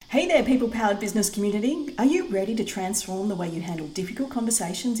Hey there, people-powered business community. Are you ready to transform the way you handle difficult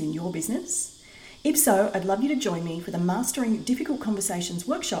conversations in your business? If so, I'd love you to join me for the Mastering Difficult Conversations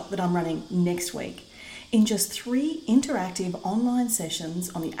workshop that I'm running next week. In just 3 interactive online sessions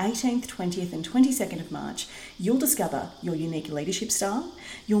on the 18th, 20th and 22nd of March, you'll discover your unique leadership style,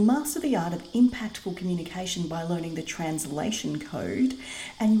 you'll master the art of impactful communication by learning the translation code,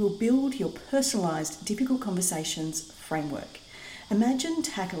 and you will build your personalised difficult conversations framework. Imagine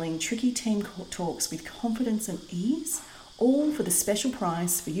tackling tricky team talks with confidence and ease, all for the special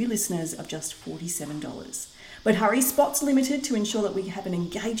price for you listeners of just $47. But hurry, spots limited to ensure that we have an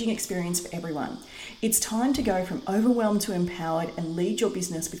engaging experience for everyone. It's time to go from overwhelmed to empowered and lead your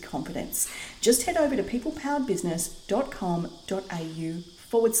business with confidence. Just head over to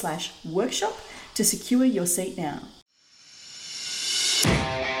peoplepoweredbusiness.com.au/workshop to secure your seat now.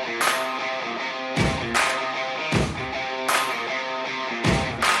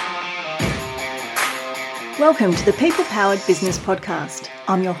 Welcome to the People Powered Business Podcast.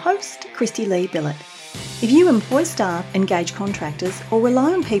 I'm your host, Christy Lee Billett. If you employ staff, engage contractors, or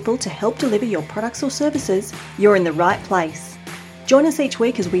rely on people to help deliver your products or services, you're in the right place. Join us each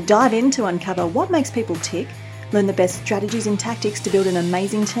week as we dive in to uncover what makes people tick, learn the best strategies and tactics to build an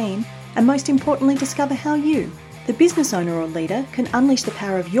amazing team, and most importantly, discover how you, the business owner or leader, can unleash the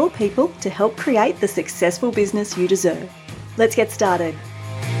power of your people to help create the successful business you deserve. Let's get started.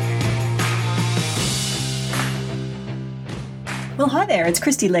 Well, hi there, it's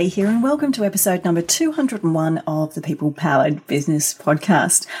Christy Lee here and welcome to episode number 201 of the People Powered Business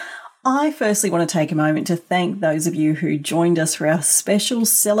Podcast. I firstly want to take a moment to thank those of you who joined us for our special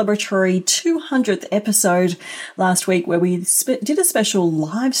celebratory 200th episode last week where we did a special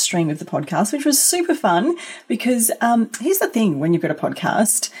live stream of the podcast, which was super fun because here's the thing when you've got a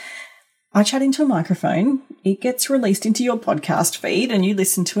podcast. I chat into a microphone, it gets released into your podcast feed and you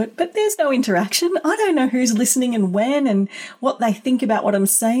listen to it, but there's no interaction. I don't know who's listening and when and what they think about what I'm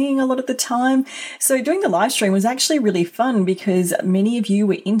saying a lot of the time. So doing the live stream was actually really fun because many of you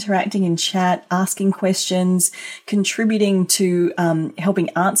were interacting in chat, asking questions, contributing to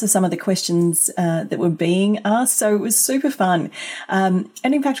helping answer some of the questions that were being asked. So it was super fun. And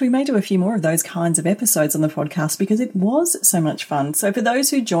in fact, we may do a few more of those kinds of episodes on the podcast because it was so much fun. So for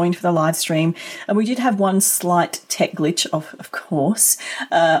those who joined for the live stream, and we did have one slight tech glitch, of course,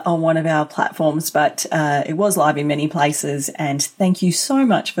 on one of our platforms, but it was live in many places. And thank you so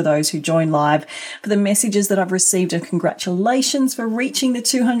much for those who joined live, for the messages that I've received of congratulations for reaching the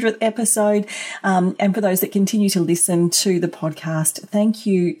 200th episode, and for those that continue to listen to the podcast. Thank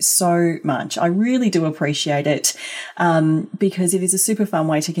you so much. I really do appreciate it because it is a super fun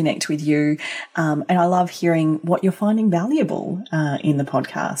way to connect with you, and I love hearing what you're finding valuable in the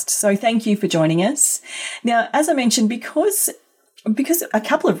podcast. So thank you for joining us. Now, as I mentioned, because a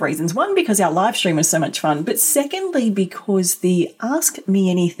couple of reasons. One, because our live stream was so much fun, but secondly, because the Ask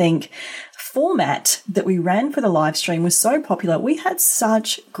Me Anything format that we ran for the live stream was so popular. We had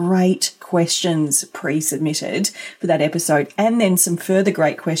such great questions pre-submitted for that episode and then some further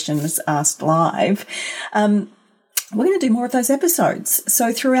great questions asked live. We're going to do more of those episodes.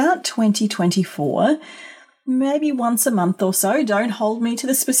 So throughout 2024, maybe once a month or so, don't hold me to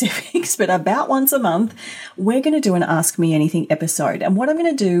the specifics, but about once a month, we're going to do an Ask Me Anything episode. And what I'm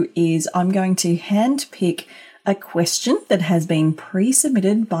going to do is I'm going to handpick a question that has been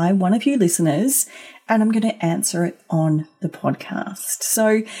pre-submitted by one of you listeners, and I'm going to answer it on the podcast.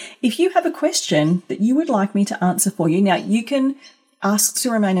 So if you have a question that you would like me to answer for you, now you can ask to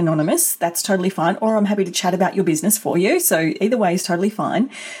remain anonymous. That's totally fine. Or I'm happy to chat about your business for you. So either way is totally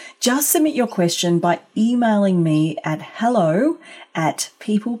fine. Just submit your question by emailing me at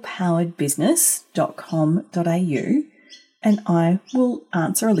hello@peoplepoweredbusiness.com.au and I will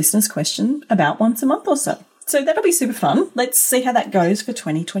answer a listener's question about once a month or so. So that'll be super fun. Let's see how that goes for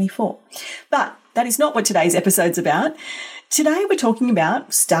 2024. But that is not what today's episode's about. Today we're talking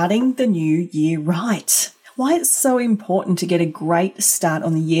about starting the new year right. Why it's so important to get a great start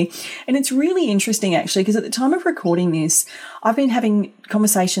on the year. And it's really interesting actually, because at the time of recording this, I've been having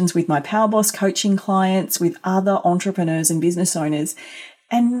conversations with my Power Boss coaching clients, with other entrepreneurs and business owners.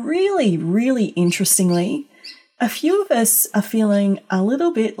 And really, really interestingly, a few of us are feeling a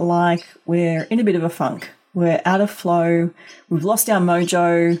little bit like we're in a bit of a funk. We're out of flow. We've lost our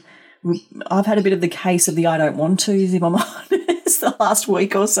mojo. I've had a bit of the case of the I don't want to's, if I'm honest, the last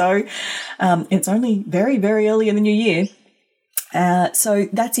week or so. It's only very, very early in the new year. So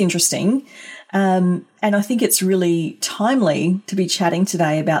that's interesting. And I think it's really timely to be chatting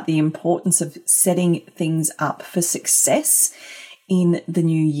today about the importance of setting things up for success in the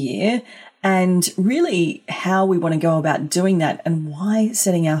new year. and really how we want to go about doing that and why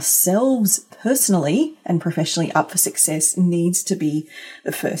setting ourselves personally and professionally up for success needs to be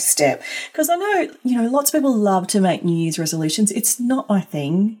the first step. Because I know, lots of people love to make New Year's resolutions. It's not my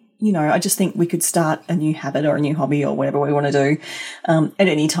thing. I just think we could start a new habit or a new hobby or whatever we want to do at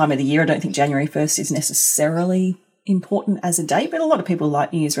any time of the year. I don't think January 1st is necessarily important as a date, but a lot of people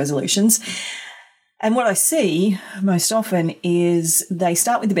like New Year's resolutions. And what I see most often is they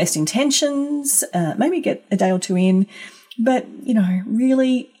start with the best intentions, maybe get a day or two in, but,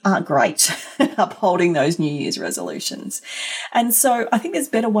 really aren't great at upholding those New Year's resolutions. And so I think there's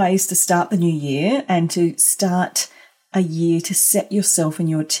better ways to start the new year and to start a year to set yourself and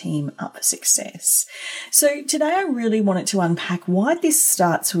your team up for success. So today I really wanted to unpack why this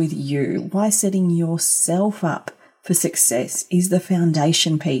starts with you, why setting yourself up for success is the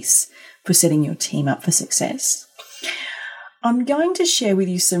foundation piece for setting your team up for success. I'm going to share with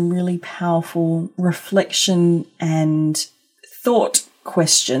you some really powerful reflection and thought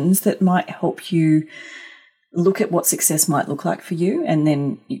questions that might help you look at what success might look like for you, and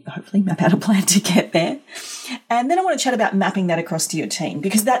then hopefully map out a plan to get there. And then I want to chat about mapping that across to your team,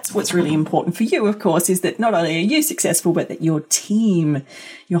 because that's what's really important for you, of course, is that not only are you successful, but that your team,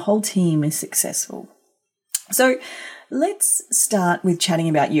 your whole team is successful. So let's start with chatting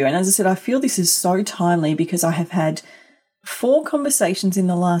about you. And as I said, I feel this is so timely because I have had 4 conversations in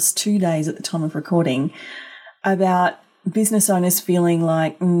the last 2 days at the time of recording about business owners feeling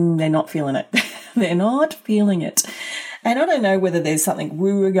like they're not feeling it. They're not feeling it. And I don't know whether there's something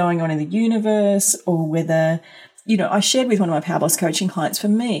woo-woo going on in the universe or whether, I shared with one of my Power Boss coaching clients, for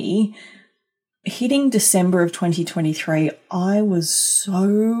me, hitting December of 2023, I was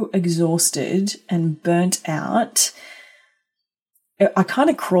so exhausted and burnt out. I kind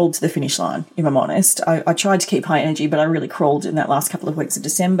of crawled to the finish line, if I'm honest. I tried to keep high energy, but I really crawled in that last couple of weeks of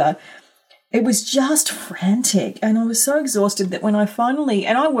December. It was just frantic, and I was so exhausted that when I finally,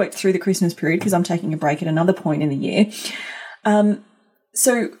 and I worked through the Christmas period because I'm taking a break at another point in the year.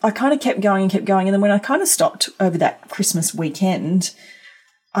 So I kind of kept going. And then when I kind of stopped over that Christmas weekend,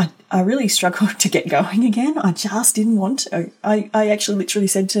 I really struggled to get going again. I just didn't want to. I actually literally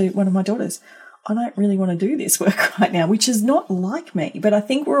said to one of my daughters, I don't really want to do this work right now, which is not like me, but I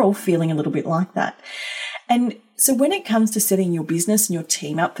think we're all feeling a little bit like that. And so when it comes to setting your business and your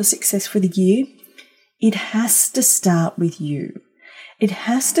team up for success for the year, it has to start with you. It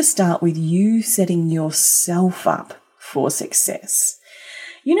has to start with you setting yourself up for success.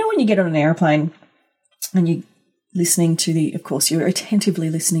 When you get on an airplane and you're listening to you're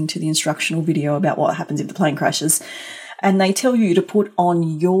attentively listening to the instructional video about what happens if the plane crashes, and they tell you to put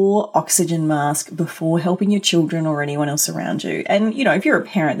on your oxygen mask before helping your children or anyone else around you. And, if you're a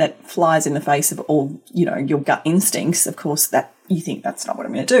parent, that flies in the face of all, your gut instincts. Of course, that you think that's not what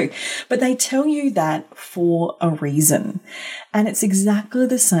I'm going to do. But they tell you that for a reason. And it's exactly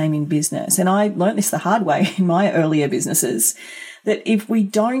the same in business. And I learned this the hard way in my earlier businesses, that if we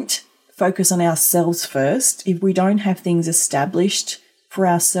don't focus on ourselves first, if we don't have things established for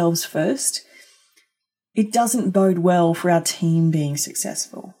ourselves first, it doesn't bode well for our team being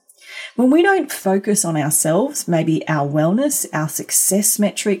successful. When we don't focus on ourselves, maybe our wellness, our success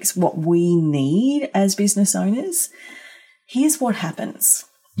metrics, what we need as business owners, here's what happens.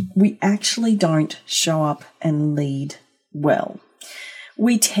 We actually don't show up and lead well.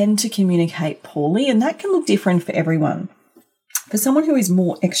 We tend to communicate poorly, and that can look different for everyone. For someone who is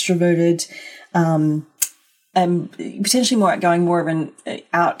more extroverted, and potentially more outgoing, more of an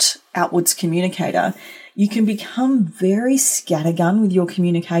outwards communicator, you can become very scattergun with your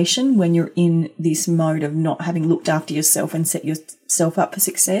communication when you're in this mode of not having looked after yourself and set yourself up for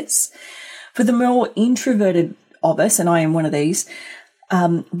success. For the more introverted of us, and I am one of these,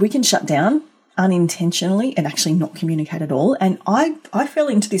 we can shut down unintentionally and actually not communicate at all. And I fell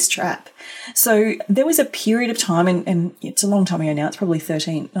into this trap. So there was a period of time, and it's a long time ago now, it's probably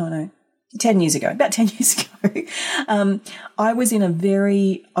 10 years ago, about 10 years ago, I was in a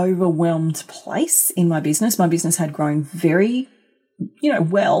very overwhelmed place in my business. My business had grown very,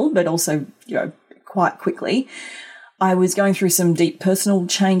 well, but also, quite quickly. I was going through some deep personal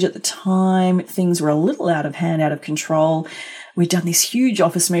change at the time. Things were a little out of hand, out of control. We'd done this huge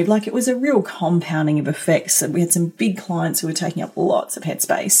office move, like it was a real compounding of effects. We had some big clients who were taking up lots of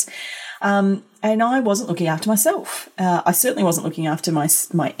headspace. And I wasn't looking after myself. I certainly wasn't looking after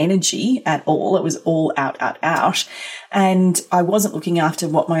my energy at all. It was all out. And I wasn't looking after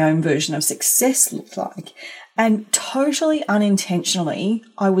what my own version of success looked like. And totally unintentionally,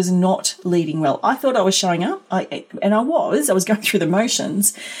 I was not leading well. I thought I was showing up, I was going through the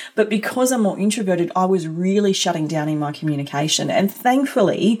motions, but because I'm more introverted, I was really shutting down in my communication. And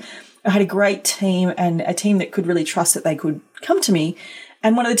thankfully, I had a great team and a team that could really trust that they could come to me.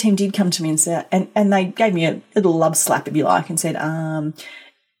 And one of the team did come to me and said, and they gave me a little love slap, if you like, and said,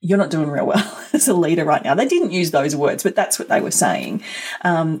 you're not doing real well as a leader right now. They didn't use those words, but that's what they were saying,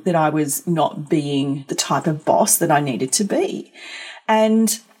 that I was not being the type of boss that I needed to be.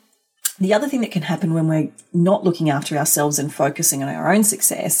 And the other thing that can happen when we're not looking after ourselves and focusing on our own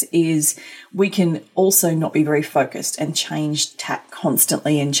success is we can also not be very focused and change tack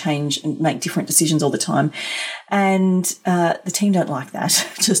constantly and change and make different decisions all the time. And the team don't like that.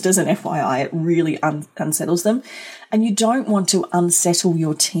 Just as an FYI, it really unsettles them. And you don't want to unsettle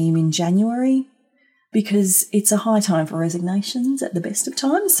your team in January because it's a high time for resignations at the best of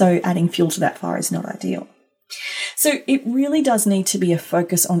times. So adding fuel to that fire is not ideal. So it really does need to be a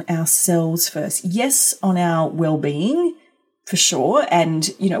focus on ourselves first. Yes, on our well-being, for sure. And,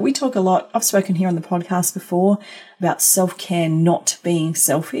 we talk a lot, I've spoken here on the podcast before about self-care not being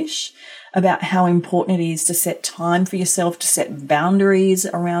selfish, about how important it is to set time for yourself, to set boundaries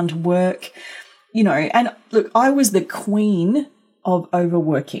around work, and look, I was the queen of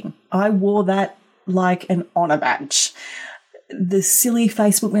overworking. I wore that like an honor badge. The silly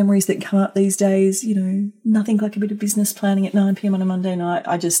Facebook memories that come up these days, nothing like a bit of business planning at 9 p.m. on a Monday night.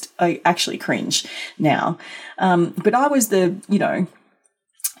 I actually cringe now. But I was the,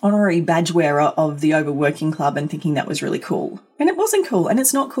 honorary badge wearer of the overworking club and thinking that was really cool. And it wasn't cool. And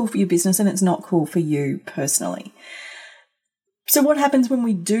it's not cool for your business and it's not cool for you personally. So what happens when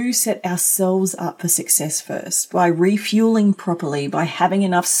we do set ourselves up for success first? By refueling properly, by having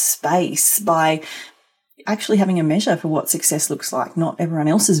enough space, by actually having a measure for what success looks like, not everyone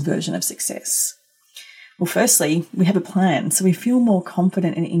else's version of success. Well, firstly, we have a plan, so we feel more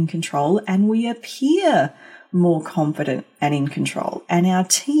confident and in control, and we appear more confident and in control. And our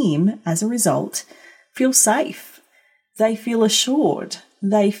team, as a result, feel safe. They feel assured.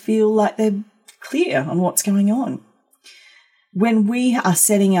 They feel like they're clear on what's going on. When we are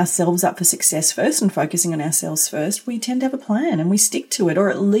setting ourselves up for success first and focusing on ourselves first, we tend to have a plan and we stick to it, or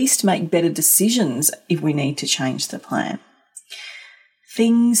at least make better decisions if we need to change the plan.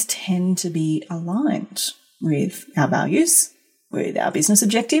 Things tend to be aligned with our values, with our business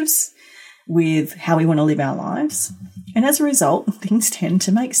objectives, with how we want to live our lives. And as a result, things tend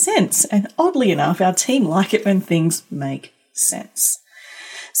to make sense. And oddly enough, our team like it when things make sense.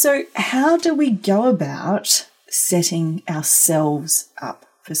 So how do we go about setting ourselves up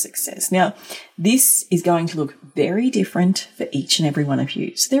for success? Now, this is going to look very different for each and every one of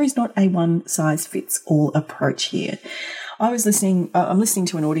you. So there is not a one-size-fits-all approach here. I'm listening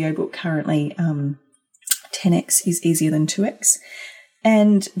to an audiobook currently, 10x is easier than 2x.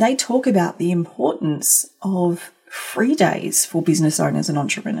 And they talk about the importance of free days for business owners and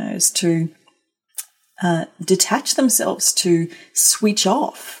entrepreneurs to detach themselves, to switch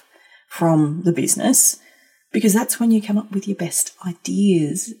off from the business, because that's when you come up with your best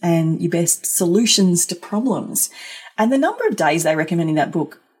ideas and your best solutions to problems. And the number of days they recommend in that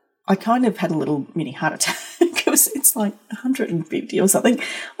book, I kind of had a little mini heart attack because it's like 150 or something. I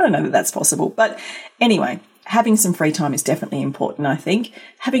don't know that that's possible. But anyway, having some free time is definitely important, I think.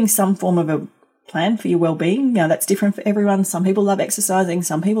 Having some form of a plan for your well-being, that's different for everyone. Some people love exercising.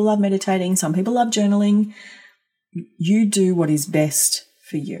 Some people love meditating. Some people love journaling. You do what is best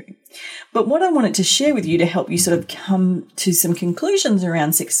for you. But what I wanted to share with you to help you sort of come to some conclusions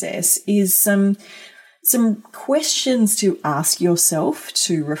around success is some questions to ask yourself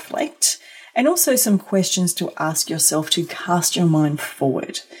to reflect, and also some questions to ask yourself to cast your mind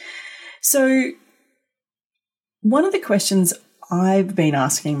forward. So one of the questions I've been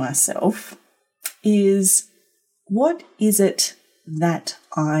asking myself is, what is it that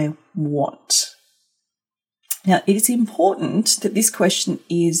I want? Now, it is important that this question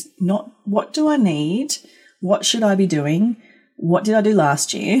is not what do I need, what should I be doing, what did I do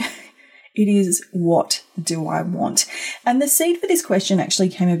last year? It is what do I want? And the seed for this question actually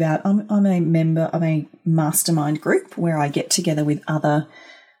came about. I'm a member of a mastermind group where I get together with other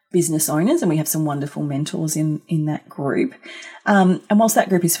business owners, and we have some wonderful mentors in that group. And whilst that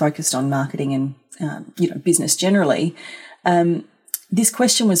group is focused on marketing and business generally, this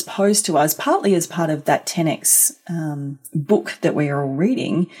question was posed to us partly as part of that 10x book that we are all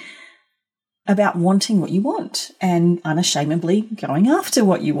reading about wanting what you want and unashamedly going after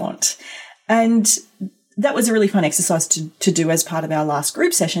what you want. And that was a really fun exercise to do as part of our last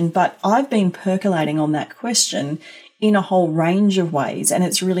group session, but I've been percolating on that question in a whole range of ways, and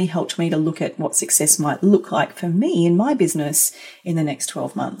it's really helped me to look at what success might look like for me in my business in the next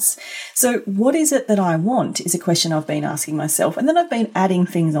 12 months. So what is it that I want is a question I've been asking myself, and then I've been adding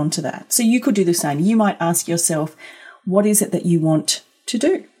things onto that. So you could do the same. You might ask yourself, what is it that you want to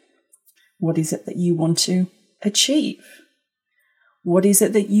do? What is it that you want to achieve? What is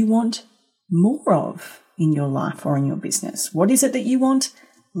it that you want more of in your life or in your business? What is it that you want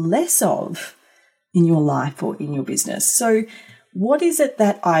less of in your life or in your business? So what is it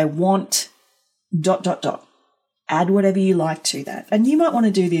that I want ... Add whatever you like to that. And you might want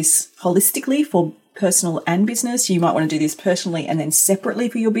to do this holistically for personal and business. You might want to do this personally and then separately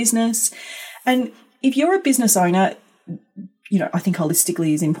for your business. And if you're a business owner, I think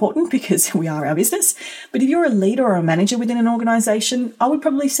holistically is important because we are our business. But if you're a leader or a manager within an organization, I would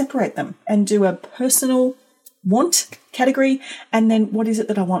probably separate them and do a personal want category. And then what is it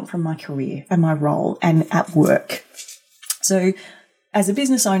that I want from my career and my role and at work? So as a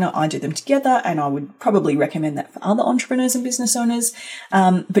business owner, I do them together, and I would probably recommend that for other entrepreneurs and business owners,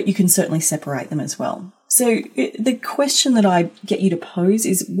 but you can certainly separate them as well. So the question that I get you to pose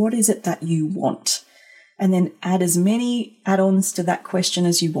is, what is it that you want? And then add as many add-ons to that question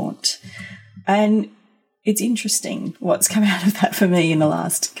as you want. And it's interesting what's come out of that for me in the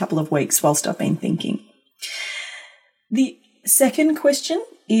last couple of weeks whilst I've been thinking. The second question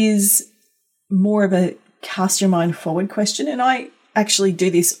is more of a cast your mind forward question, and I actually do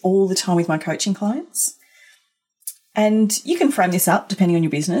this all the time with my coaching clients. And you can frame this up depending on your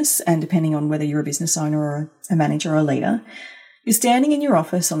business and depending on whether you're a business owner or a manager or a leader. You're standing in your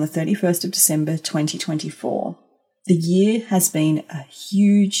office on the 31st of December 2024. The year has been a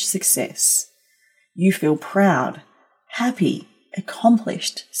huge success. You feel proud, happy,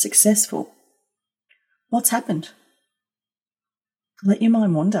 accomplished, successful. What's happened? Let your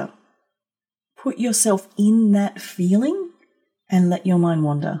mind wander. Put yourself in that feeling and let your mind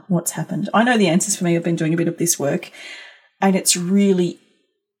wander. What's happened? I know the answers for me. I've been doing a bit of this work, and it's really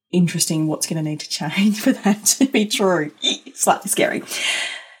interesting what's going to need to change for that to be true. Slightly scary.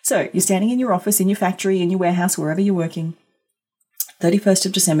 So you're standing in your office, in your factory, in your warehouse, wherever you're working. 31st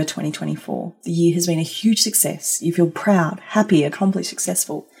of December 2024. The year has been a huge success. You feel proud, happy, accomplished,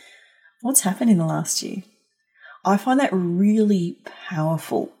 successful. What's happened in the last year? I find that really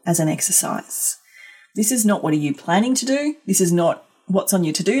powerful as an exercise. This is not what are you planning to do. This is not what's on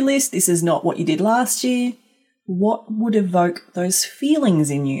your to-do list. This is not what you did last year. What would evoke those feelings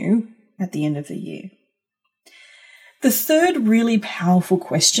in you at the end of the year? The third really powerful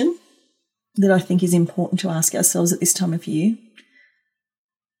question that I think is important to ask ourselves at this time of year: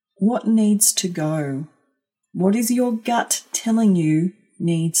 what needs to go? What is your gut telling you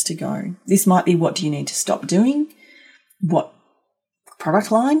needs to go? This might be, what do you need to stop doing? What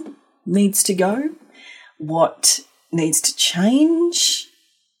product line needs to go? What needs to change?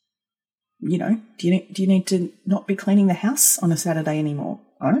 Do you need to not be cleaning the house on a Saturday anymore?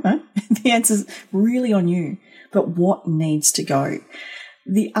 I don't know. The answer's really on you. But what needs to go?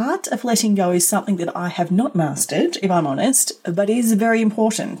 The art of letting go is something that I have not mastered, if I'm honest, but is very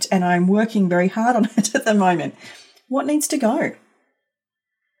important, and I'm working very hard on it at the moment. What needs to go?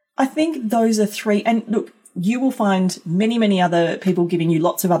 I think those are three. And look, you will find many, many other people giving you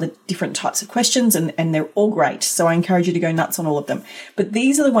lots of other different types of questions, and they're all great. So I encourage you to go nuts on all of them. But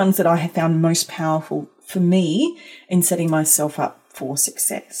these are the ones that I have found most powerful for me in setting myself up for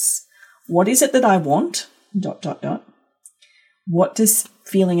success. What is it that I want? ... What does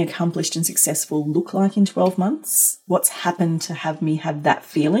feeling accomplished and successful look like in 12 months? What's happened to have me have that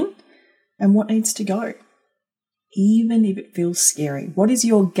feeling? And what needs to go? Even if it feels scary, what is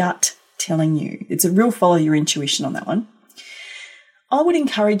your gut telling you? It's a real follow your intuition on that one. I would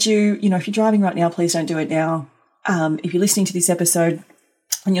encourage you, if you're driving right now, please don't do it now. If you're listening to this episode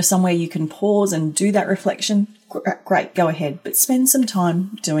and you're somewhere you can pause and do that reflection, great, go ahead. But spend some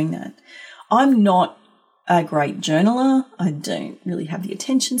time doing that. I'm not a great journaler. I don't really have the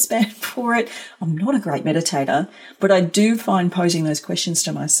attention span for it. I'm not a great meditator, but I do find posing those questions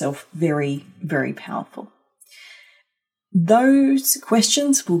to myself very, very powerful. Those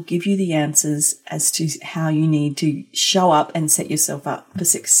questions will give you the answers as to how you need to show up and set yourself up for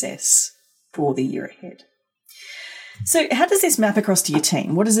success for the year ahead. So how does this map across to your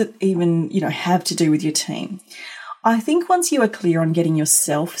team? What does it even, have to do with your team? I think once you are clear on getting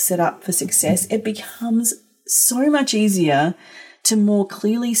yourself set up for success, it becomes so much easier to more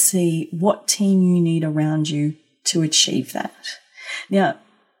clearly see what team you need around you to achieve that. Now,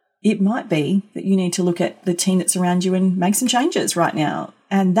 it might be that you need to look at the team that's around you and make some changes right now,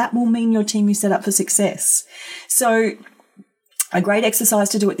 and that will mean your team is set up for success. So a great exercise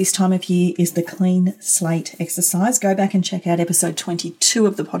to do at this time of year is the clean slate exercise. Go back and check out episode 22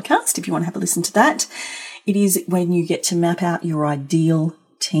 of the podcast if you want to have a listen to that. It is when you get to map out your ideal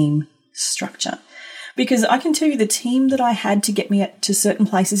team structure. Because I can tell you the team that I had to get me to certain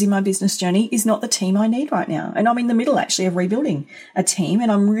places in my business journey is not the team I need right now. And I'm in the middle actually of rebuilding a team,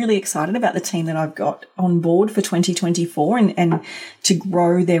 and I'm really excited about the team that I've got on board for 2024 and to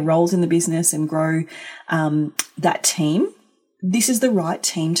grow their roles in the business and grow that team. This is the right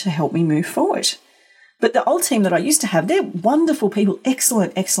team to help me move forward. But the old team that I used to have, they're wonderful people,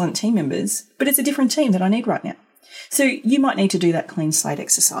 excellent team members, but it's a different team that I need right now. So you might need to do that clean slate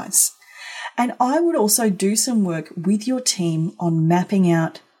exercise. And I would also do some work with your team on mapping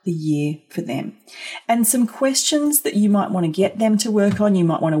out the year for them. And some questions that you might want to get them to work on, you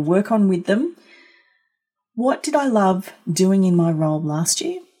might want to work on with them. What did I love doing in my role last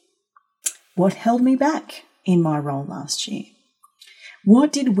year? What held me back in my role last year?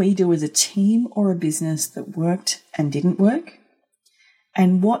 What did we do as a team or a business that worked and didn't work?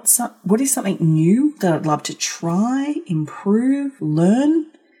 And what is something new that I'd love to try, improve, learn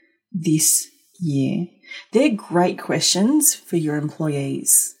this year? They're great questions for your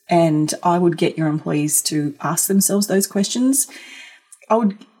employees, and I would get your employees to ask themselves those questions. I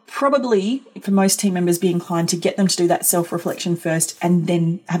would probably, for most team members, be inclined to get them to do that self-reflection first and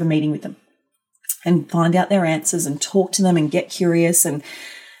then have a meeting with them and find out their answers and talk to them and get curious. And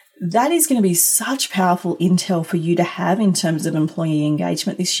that is going to be such powerful intel for you to have in terms of employee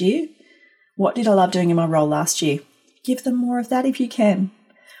engagement this year. What did I love doing in my role last year? Give them more of that if you can.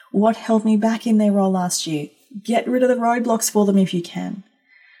 What held me back in their role last year? Get rid of the roadblocks for them if you can.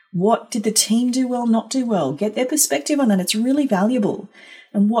 What did the team do well, not do well? Get their perspective on that. It's really valuable.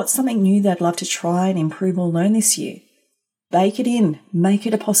 And what's something new they'd love to try and improve or learn this year? Bake it in. Make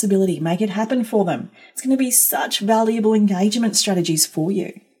it a possibility. Make it happen for them. It's going to be such valuable engagement strategies for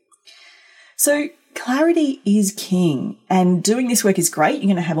you. So clarity is king, and doing this work is great. You're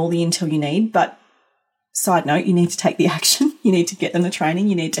going to have all the intel you need, but side note, you need to take the action. You need to get them the training.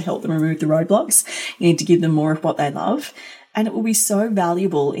 You need to help them remove the roadblocks. You need to give them more of what they love. And it will be so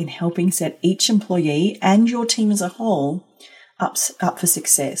valuable in helping set each employee and your team as a whole up for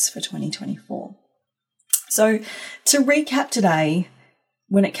success for 2024. So to recap today,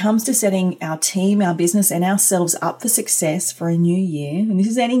 when it comes to setting our team, our business and ourselves up for success for a new year, and this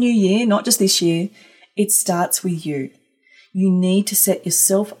is any new year, not just this year, it starts with you. You need to set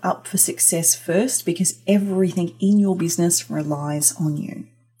yourself up for success first because everything in your business relies on you.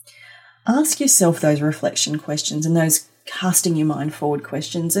 Ask yourself those reflection questions and those casting your mind forward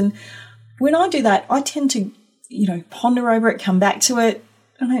questions. And when I do that, I tend to, ponder over it, come back to it.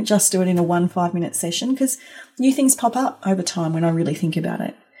 I don't just do it in a 5-minute session because new things pop up over time when I really think about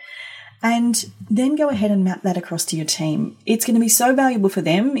it. And then go ahead and map that across to your team. It's going to be so valuable for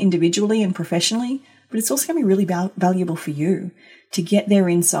them individually and professionally, but it's also going to be really valuable for you to get their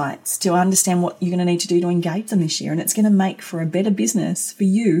insights, to understand what you're going to need to do to engage them this year. And it's going to make for a better business for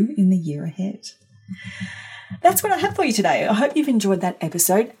you in the year ahead. That's what I have for you today. I hope you've enjoyed that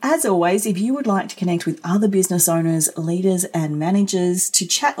episode. As always, if you would like to connect with other business owners, leaders and managers to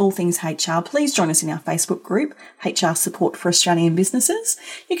chat all things HR, please join us in our Facebook group, HR Support for Australian Businesses.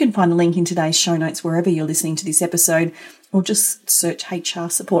 You can find a link in today's show notes wherever you're listening to this episode, or just search HR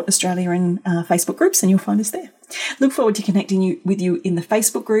Support Australia in Facebook groups and you'll find us there. Look forward to connecting with you in the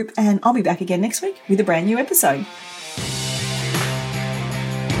Facebook group, and I'll be back again next week with a brand new episode.